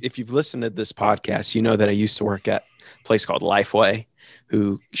if you've listened to this podcast, you know that I used to work at a place called Lifeway,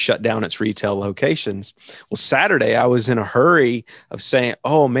 who shut down its retail locations. Well, Saturday, I was in a hurry of saying,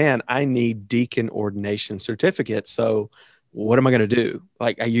 oh man, I need deacon ordination certificates. So what am I going to do?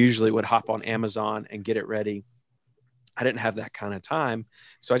 Like I usually would hop on Amazon and get it ready. I didn't have that kind of time.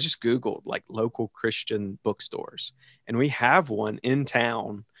 So I just Googled like local Christian bookstores, and we have one in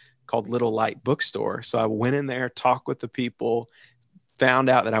town called Little Light Bookstore. So I went in there, talked with the people, found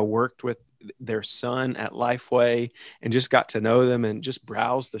out that I worked with their son at Lifeway, and just got to know them and just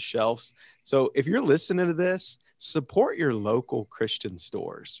browse the shelves. So if you're listening to this, support your local Christian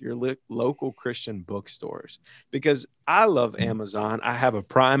stores, your local Christian bookstores, because I love Amazon. I have a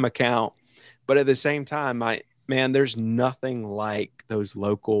Prime account, but at the same time, there's nothing like those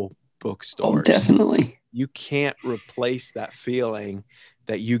local bookstores. Oh, definitely. You can't replace that feeling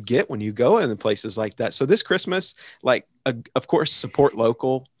that you get when you go in places like that. So this Christmas, of course, support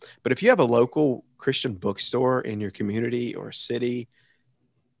local, but if you have a local Christian bookstore in your community or city,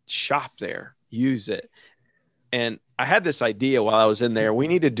 shop there, use it. And I had this idea while I was in there. We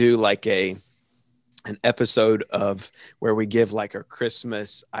need to do like an episode of where we give like our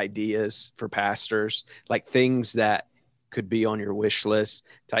Christmas ideas for pastors, like things that could be on your wish list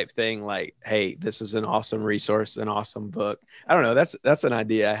type thing. Like, hey, this is an awesome resource, an awesome book. I don't know. That's an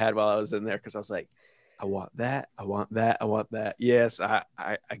idea I had while I was in there, because I was like, I want that. I want that. I want that. Yes, I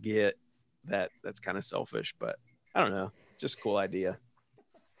get that. That's kind of selfish, but I don't know. Just a cool idea.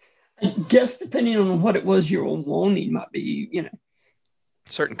 I guess depending on what it was you were wanting might be,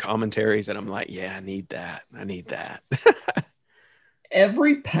 certain commentaries that I'm like, yeah, I need that. I need that.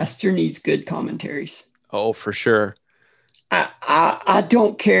 Every pastor needs good commentaries. Oh, for sure. I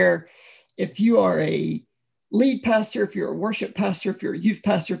don't care if you are a lead pastor, if you're a worship pastor, if you're a youth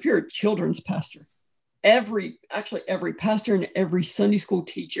pastor, if you're a children's pastor. Every pastor and every Sunday school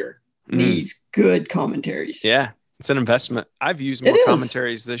teacher needs good commentaries. Yeah, it's an investment. I've used more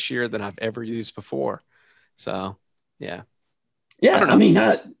commentaries this year than I've ever used before. So, yeah.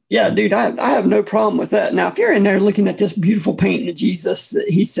 Yeah, dude, I have no problem with that. Now, if you're in there looking at this beautiful painting of Jesus that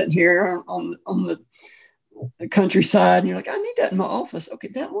he's sitting here on the countryside, and you're like, I need that in my office. Okay,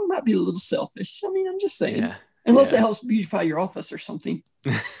 that one might be a little selfish. I mean, I'm just saying. Yeah. Unless it helps beautify your office or something.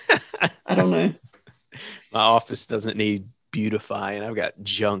 I don't know. My office doesn't need beautifying. I've got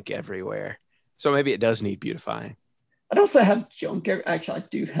junk everywhere. So maybe it does need beautifying. I don't say I have junk. Actually, I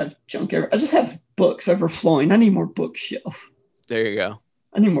do have junk everywhere. I just have books overflowing. I need more bookshelf. There you go.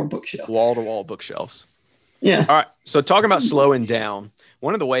 I need more bookshelf. Wall-to-wall bookshelves. Yeah. All right. So talking about slowing down,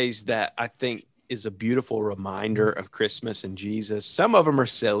 one of the ways that I think is a beautiful reminder of Christmas and Jesus. Some of them are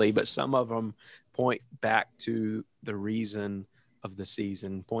silly, but some of them point back to the reason of the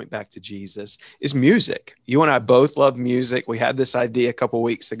season, point back to Jesus, is music. You and I both love music. We had this idea a couple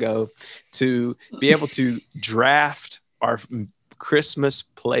weeks ago to be able to draft our Christmas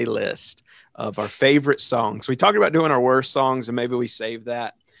playlist of our favorite songs. We talked about doing our worst songs, and maybe we save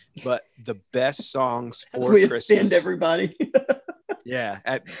that, but the best songs for Christmas. Offend everybody. Yeah,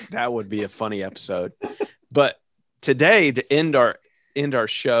 that would be a funny episode. But today, to end our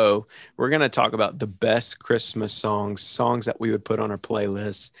show, we're going to talk about the best Christmas songs that we would put on our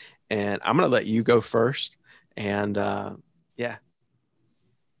playlist. And I'm going to let you go first. And yeah,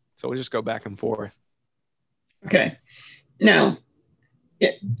 so we'll just go back and forth. Okay. Now,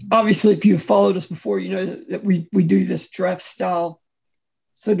 obviously, if you've followed us before, you know that we do this draft style.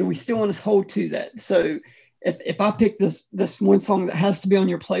 So do we still want to hold to that? So if I pick this one song that has to be on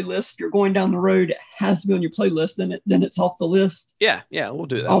your playlist, if you're going down the road, it has to be on your playlist, then it's off the list. Yeah, we'll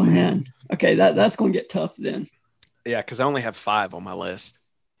do that. Oh man, okay, that's going to get tough then. Yeah, because I only have 5 on my list.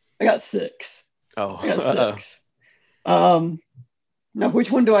 I got 6. Oh, I got 6. Now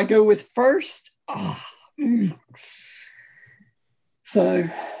which one do I go with first? So,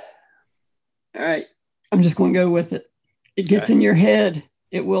 all right, I'm just going to go with it. It gets in your head.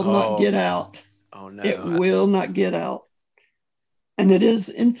 It will not get out. Oh, no. It will not get out. And it is,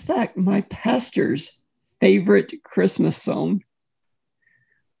 in fact, my pastor's favorite Christmas song.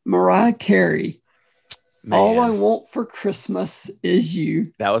 Mariah Carey. Man. All I Want for Christmas Is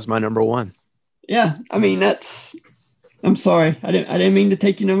You. That was my number 1. Yeah. I mean, I'm sorry. I didn't mean to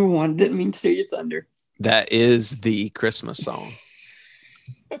take you number 1. Didn't mean to steal your thunder. That is the Christmas song.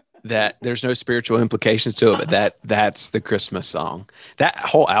 That there's no spiritual implications to it, but that's the Christmas song. That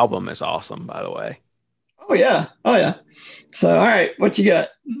whole album is awesome, by the way. Oh yeah. So, all right, what you got?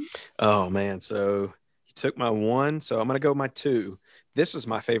 Oh man. So you took my 1. So I'm going to go my 2. This is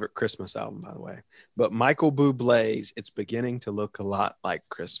my favorite Christmas album, by the way, but Michael Bublé's "It's Beginning to Look a Lot Like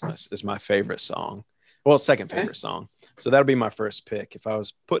Christmas" is my favorite song. Well, second favorite song. So that'll be my first pick. If I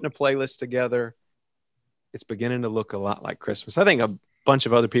was putting a playlist together, "It's Beginning to Look a Lot Like Christmas." I think a bunch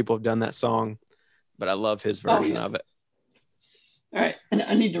of other people have done that song, but I love his version of it. All right. And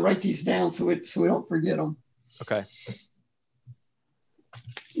I need to write these down so we don't forget them. Okay.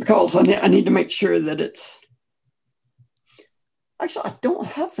 Because I need to make sure that it's... Actually, I don't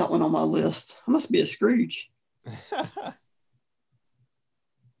have that one on my list. I must be a Scrooge. All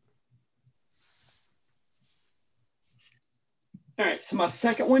right. So my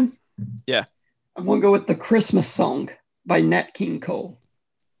second one. Yeah. I'm going to go with The Christmas Song by Nat King Cole.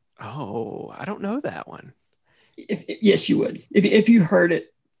 Oh, I don't know that one. Yes, you would. If you heard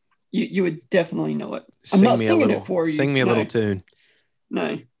it, you would definitely know it. I'm not singing it for you. Sing me a little tune.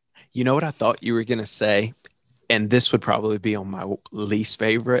 No. You know what I thought you were going to say? And this would probably be on my least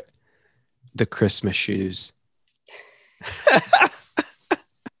favorite. The Christmas Shoes.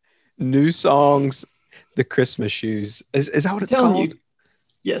 New songs, The Christmas Shoes. Is that what it's called?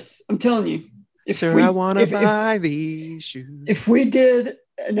 Yes, I'm telling you. I want to buy these shoes. If we did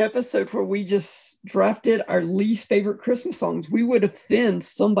an episode where we just drafted our least favorite Christmas songs, we would offend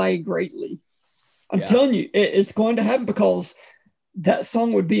somebody greatly. I'm telling you, it's going to happen because that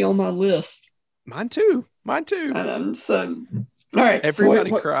song would be on my list. Mine too. All right.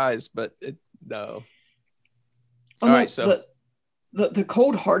 Everybody cries, but no. All right. So the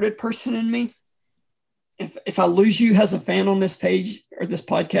cold-hearted person in me, if I lose you as a fan on this page or this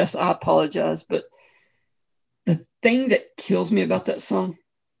podcast, I apologize. But the thing that kills me about that song,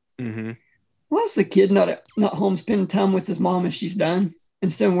 why is the kid not home spending time with his mom if she's done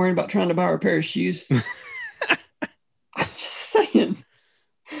instead of worrying about trying to buy her a pair of shoes? I'm just saying.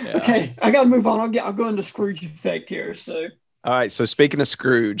 Yeah. Okay, I got to move on. I'll go into Scrooge effect here. So, all right. So speaking of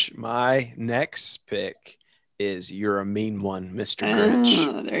Scrooge, my next pick is "You're a Mean One, Mr.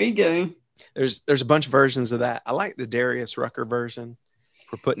 Grinch." There you go. There's a bunch of versions of that. I like the Darius Rucker version.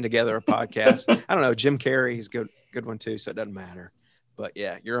 We're putting together a podcast. I don't know. Jim Carrey's good one too, so it doesn't matter. But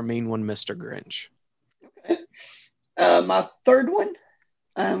yeah, "You're a Mean One, Mr. Grinch." Okay. My third one,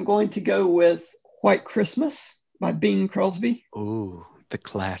 I'm going to go with "White Christmas" by Bing Crosby. Ooh, the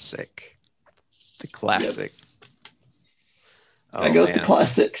classic. Yep. I go with the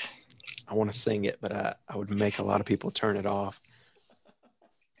classics. I want to sing it, but I would make a lot of people turn it off.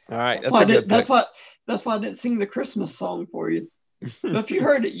 All right, that's why I didn't sing the Christmas song for you. But if you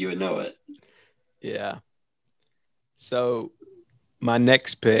heard it, you would know it. Yeah. So my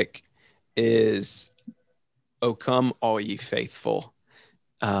next pick is "O Come All Ye Faithful."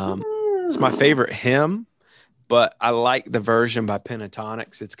 It's my favorite hymn, but I like the version by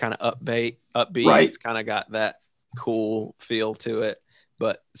Pentatonics. It's kind of upbeat. Right. It's kind of got that cool feel to it.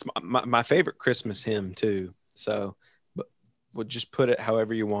 But it's my favorite Christmas hymn too. So, but we'll just put it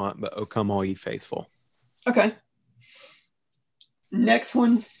however you want. But "O Come All Ye Faithful." Okay. Next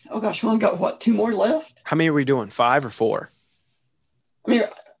one. Oh gosh, we only got what, 2 more left? How many are we doing? 5 or 4? I mean,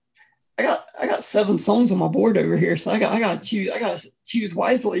 I got 7 songs on my board over here, so I got to choose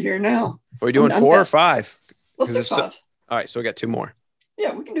wisely here now. Are we doing 4 or 5? Let's do 5. All right, so we got 2 more.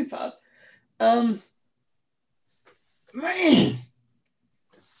 Yeah, we can do 5. Man.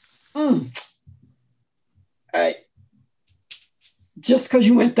 All right. Just because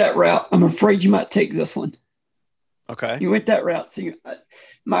you went that route, I'm afraid you might take this one. Okay. You went that route. So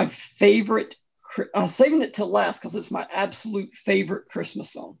my favorite, I'm saving it to last because it's my absolute favorite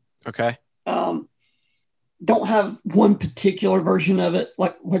Christmas song. Okay. Don't have one particular version of it,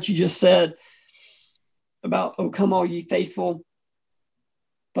 like what you just said about "O Come All Ye Faithful,"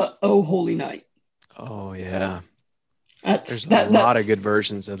 but "O Holy Night." Oh yeah. There's a lot of good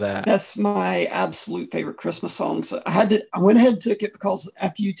versions of that. That's my absolute favorite Christmas song. So I went ahead and took it because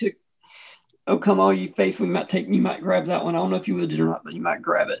after you took "O Come All Ye Faithful," you might grab that one. I don't know if you would or not, but you might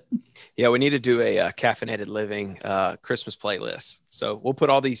grab it. Yeah, we need to do a Caffeinated Living Christmas playlist. So we'll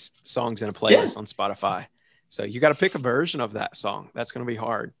put all these songs in a playlist on Spotify. So you got to pick a version of that song. That's going to be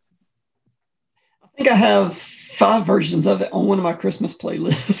hard. I think I have 5 versions of it on one of my Christmas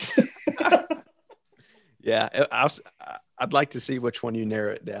playlists. Yeah, I'd like to see which one you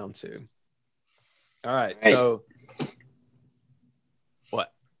narrow it down to. All right. So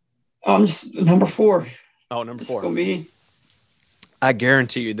what? I'm just number 4. Oh, number 4. It's gonna be. I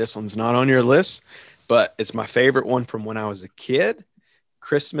guarantee you this one's not on your list, but it's my favorite one from when I was a kid.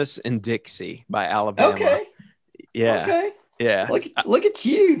 "Christmas in Dixie" by Alabama. Okay. Yeah. Okay. Yeah. Look at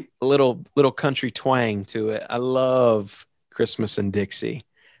you. A little country twang to it. I love "Christmas in Dixie."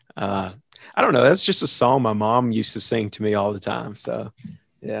 I don't know. That's just a song my mom used to sing to me all the time. So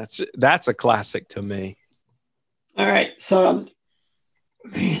yeah, that's a classic to me. All right. So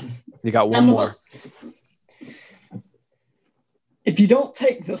man, you got one more. If you don't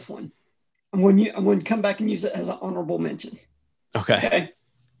take this one, I'm going to come back and use it as an honorable mention. Okay.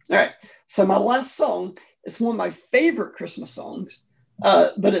 All right. So my last song is one of my favorite Christmas songs,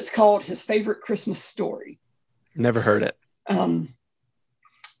 but it's called "His Favorite Christmas Story." Never heard it.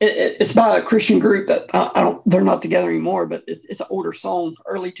 It's by a Christian group that they're not together anymore, but it's an older song,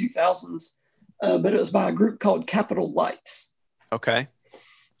 early 2000s. But it was by a group called Capitol Lights. Okay.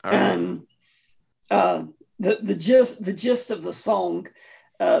 All right. And the gist of the song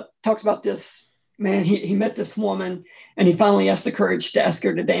talks about this man. He met this woman, and he finally has the courage to ask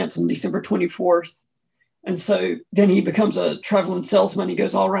her to dance on December 24th. And so then he becomes a traveling salesman. He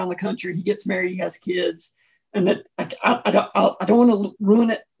goes all around the country. He gets married. He has kids. And that I don't want to ruin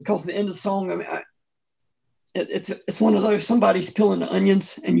it because the end of the song. I mean, it's one of those, somebody's peeling the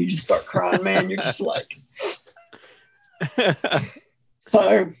onions and you just start crying, man. You're just like.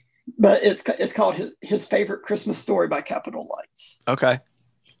 So, but it's called His Favorite Christmas Story by Capitol Lights. Okay.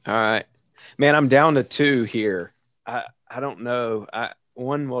 All right, man. I'm down to 2 here. I don't know.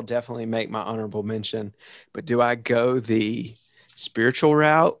 One will definitely make my honorable mention, but do I go the spiritual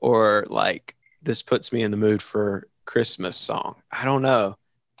route or like? This puts me in the mood for Christmas song? I don't know.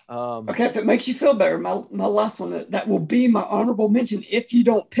 Okay, if it makes you feel better, my last one, that will be my honorable mention. If you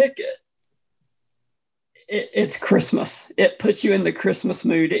don't pick it's Christmas. It puts you in the Christmas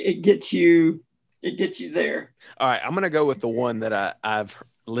mood. It gets you there. All right, I'm gonna go with the one that I've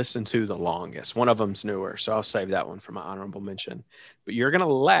listened to the longest. One of them's newer, so I'll save that one for my honorable mention. But you're gonna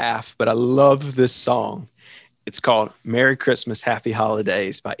laugh, but I love this song. It's called "Merry Christmas, Happy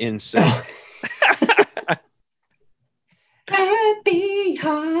Holidays" by NSYNC. Happy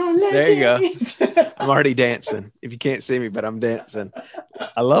holidays. There you go. I'm already dancing. If you can't see me, but I'm dancing.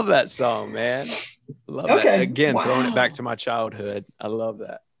 I love that song, man. Love that. Again, throwing it back to my childhood. I love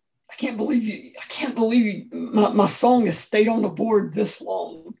that. I can't believe you. My song has stayed on the board this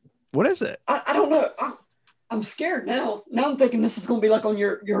long. What is it? I don't know. I'm scared now. Now I'm thinking this is going to be like on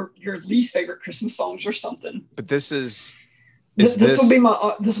your least favorite Christmas songs or something. But this will be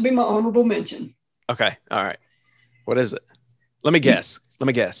my honorable mention. Okay. All right. What is it? Let me guess.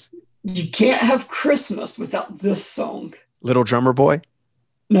 You can't have Christmas without this song. Little Drummer Boy?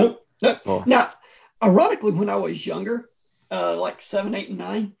 Nope. Oh. Now, ironically, when I was younger, like 7, 8, and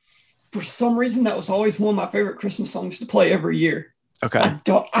 9, for some reason that was always one of my favorite Christmas songs to play every year. Okay.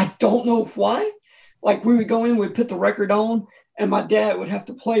 I don't know why. Like we would go in, we'd put the record on, and my dad would have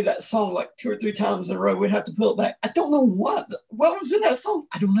to play that song like 2 or 3 times in a row. We'd have to pull it back. I don't know what was in that song.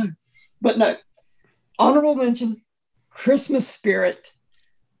 I don't know. But no, Honorable mention, Christmas Spirit,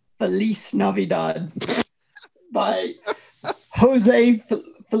 Feliz Navidad by Jose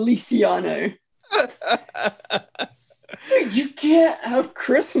Feliciano. Dude, you can't have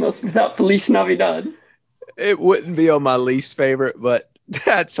Christmas without Feliz Navidad. It wouldn't be on my least favorite, but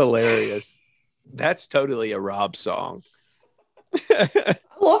that's hilarious. That's totally a Rob song. I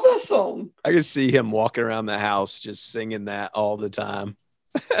love that song. I can see him walking around the house just singing that all the time.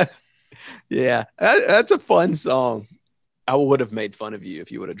 Yeah, that's a fun song. I would have made fun of you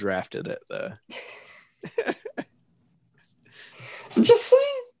if you would have drafted it, though. I'm just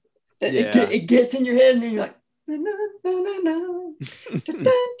saying. Yeah. It gets in your head and then you're like,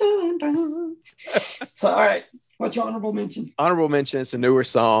 so, all right. What's your honorable mention? Honorable mention, it's a newer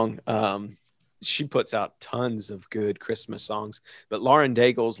song. She puts out tons of good Christmas songs, but Lauren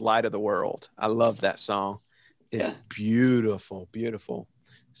Daigle's Light of the World. I love that song. It's beautiful, beautiful.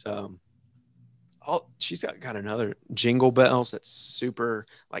 So she's got another Jingle Bells that's super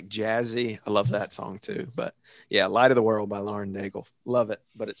like jazzy. I love that song too. But yeah, Light of the World by Lauren Daigle. Love it,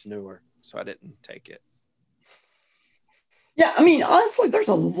 but it's newer, so I didn't take it. Yeah, I mean, honestly, there's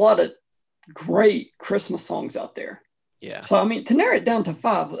a lot of great Christmas songs out there. Yeah. So I mean, to narrow it down to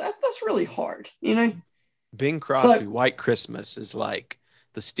 5, that's really hard, you know. Bing Crosby, White Christmas is like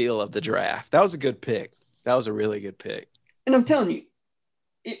the steal of the draft. That was a good pick. That was a really good pick. And I'm telling you,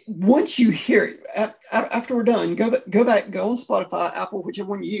 once you hear it, after we're done, go back, go on Spotify, Apple, whichever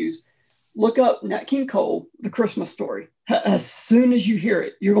one you use, look up Nat King Cole, The Christmas Story. As soon as you hear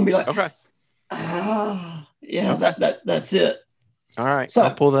it, you're gonna be like, okay, yeah, okay. That's it. All right, so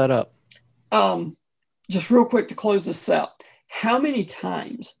I'll pull that up. Just real quick to close this out, how many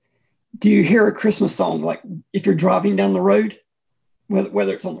times do you hear a Christmas song, like if you're driving down the road,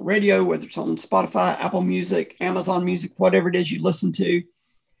 whether it's on the radio, whether it's on Spotify, Apple Music, Amazon Music, whatever it is you listen to,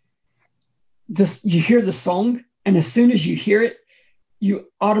 you hear the song, and as soon as you hear it, you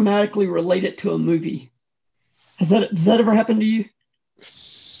automatically relate it to a movie. Does that ever happen to you?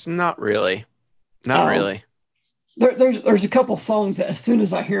 Not really. Not really. There's a couple songs that as soon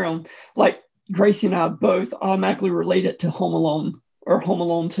as I hear them, like Gracie and I both automatically relate it to Home Alone or Home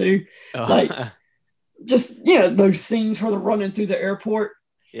Alone 2. Oh. Like just, those scenes where they're running through the airport.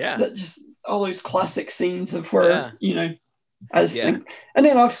 Yeah. That just all those classic scenes of where, I just think. And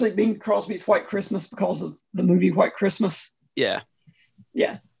then obviously Bing Crosby's White Christmas because of the movie White Christmas. Yeah.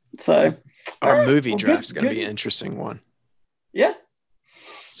 Yeah. So our movie draft's going to be an interesting one. Yeah.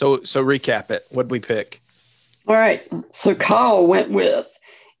 So recap it. What'd we pick? All right. So Kyle went with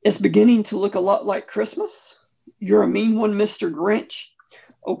It's Beginning to Look a Lot Like Christmas, You're a Mean One, Mr. Grinch,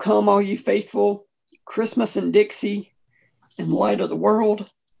 Oh Come All You Faithful, Christmas in Dixie, and Light of the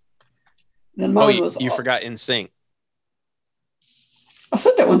World. Then mine was... You forgot In Sync. I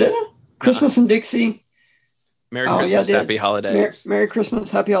said that one, didn't I? Christmas in Dixie. Merry Christmas, Happy Holidays. Merry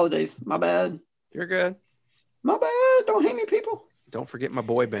Christmas, Happy Holidays. My bad. You're good. My bad. Don't hate me, people. Don't forget my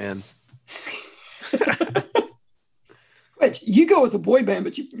boy band. Which you go with a boy band,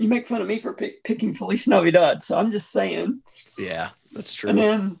 but you make fun of me for picking Feliz Navidad. So I'm just saying. Yeah, that's true. And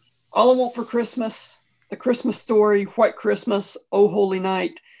then All I Want for Christmas, The Christmas Story, White Christmas, Oh Holy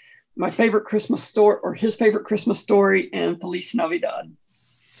Night, my favorite Christmas story, or his favorite Christmas story, and Feliz Navidad.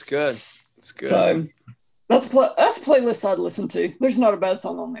 It's good. It's good. So that's a playlist I'd listen to. There's not a bad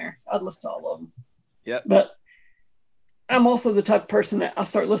song on there. I'd listen to all of them. Yep. But I'm also the type of person that I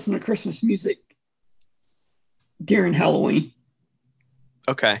start listening to Christmas music during Halloween.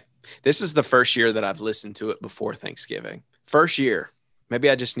 Okay. This is the first year that I've listened to it before Thanksgiving. First year. Maybe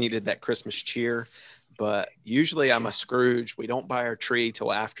I just needed that Christmas cheer, but usually I'm a Scrooge. We don't buy our tree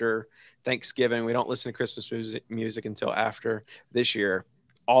till after Thanksgiving. We don't listen to Christmas music until after. This year,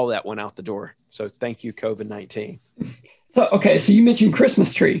 all that went out the door. So thank you, COVID-19. So you mentioned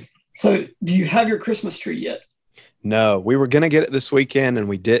Christmas tree. So do you have your Christmas tree yet? No, we were going to get it this weekend and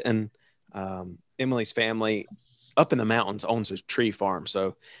we didn't. Emily's family up in the mountains owns a tree farm.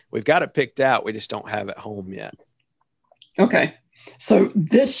 So we've got it picked out. We just don't have it home yet. Okay. So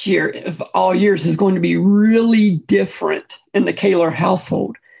this year of all years is going to be really different in the Kaler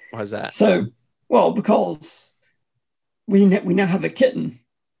household. Why is that? So, because we now have a kitten.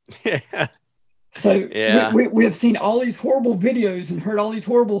 Yeah. So we have seen all these horrible videos and heard all these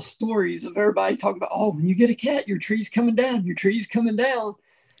horrible stories of everybody talking about, when you get a cat, your tree's coming down. Your tree's coming down.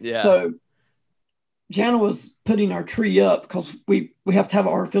 Yeah. So Jana was putting our tree up because we have to have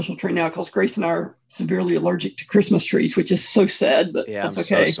an artificial tree now because Grace and I are severely allergic to Christmas trees, which is so sad, but that's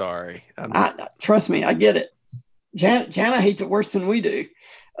okay. I'm so sorry. Trust me, I get it. Jana hates it worse than we do.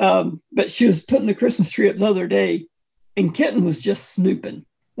 But she was putting the Christmas tree up the other day and Kitten was just snooping.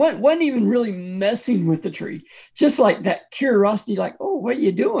 wasn't even really messing with the tree. Just like that curiosity, like, oh, what are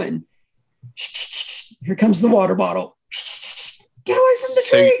you doing? Here comes the water bottle. Get away from the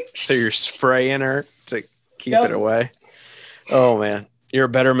tree. So you're spraying her to keep it away. Oh man, you're a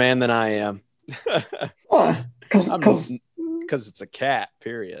better man than I am. Why? Because it's a cat.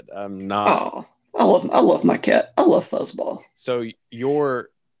 Period. I'm not. Oh, I love my cat. I love Fuzzball. So your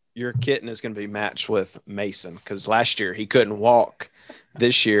kitten is going to be matched with Mason because last year he couldn't walk.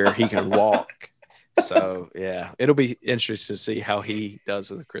 This year he can walk. So yeah, it'll be interesting to see how he does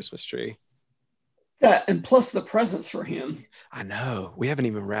with a Christmas tree. That and plus the presents for him. I know we haven't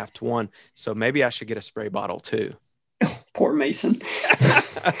even wrapped one, so maybe I should get a spray bottle too. Oh, poor Mason.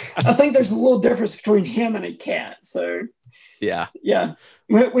 I think there's a little difference between him and a cat. So yeah,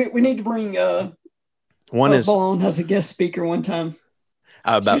 we need to bring one is Ballon as a guest speaker one time.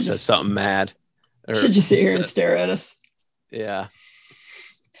 I was about to say something mad. Should just sit here and stare at us. Yeah.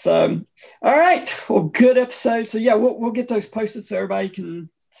 So, all right. Well, good episode. So yeah, we'll get those posted so everybody can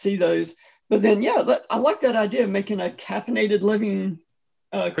see those. But then, yeah, I like that idea of making a caffeinated living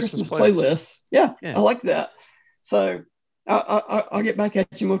Christmas playlist. Yeah, I like that. So I'll get back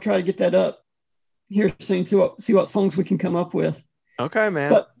at you and we'll try to get that up here soon. See what songs we can come up with. Okay, man.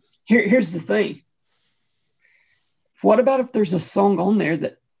 But here's the thing. What about if there's a song on there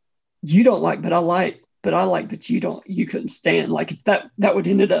that you don't like, but I like, but you couldn't stand? Like if that would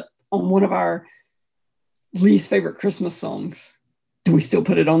ended up on one of our least favorite Christmas songs, do we still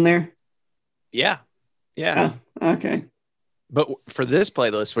put it on there? Yeah. Okay. But for this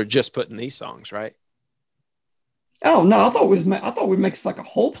playlist, we're just putting these songs, right? Oh no, I thought we'd make this like a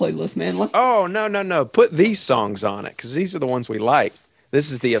whole playlist, man. No. Put these songs on it because these are the ones we like.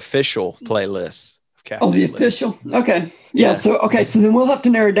 This is the official playlist. The official. Okay. Yeah. So then we'll have to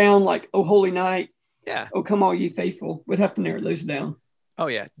narrow down like "Oh Holy Night." Yeah. "Oh Come All Ye Faithful." We'd have to narrow those down. Oh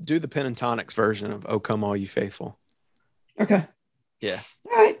yeah. Do the Pentatonics version of "Oh Come All You Faithful." Okay. Yeah.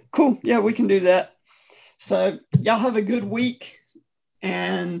 All right, cool. Yeah, we can do that. So y'all have a good week.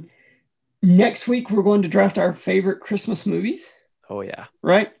 And next week, we're going to draft our favorite Christmas movies. Oh, yeah.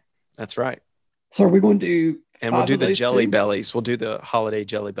 Right? That's right. So are we going to do And we'll do the Jelly Bellies. We'll do the holiday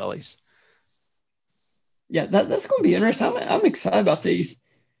Jelly Bellies. Yeah, that's going to be interesting. I'm excited about these.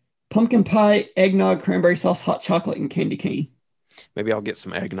 Pumpkin pie, eggnog, cranberry sauce, hot chocolate, and candy cane. Maybe I'll get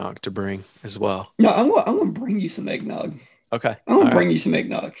some eggnog to bring as well. No, I'm going to bring you some eggnog. Okay. I'm going to bring you some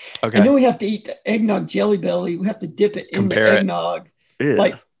eggnog. Okay. And then we have to eat the eggnog Jelly Belly. We have to dip it in the eggnog.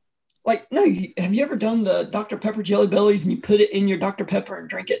 Yeah. Have you ever done the Dr. Pepper Jelly Bellies and you put it in your Dr. Pepper and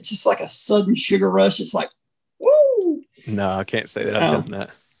drink it? It's just like a sudden sugar rush. It's like, woo. No, I can't say that I've done that.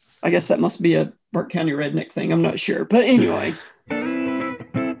 I guess that must be a Burke County redneck thing. I'm not sure. But anyway,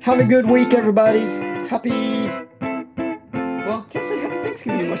 have a good week, everybody. Can't say happy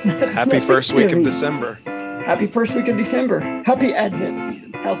Thanksgiving anymore. Happy first week of December. Happy first week of December. Happy Advent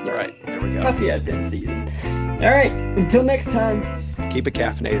season. How's that? Right. There we go. Happy Advent season. All right. Until next time. Keep it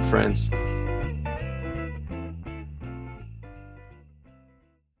caffeinated, friends.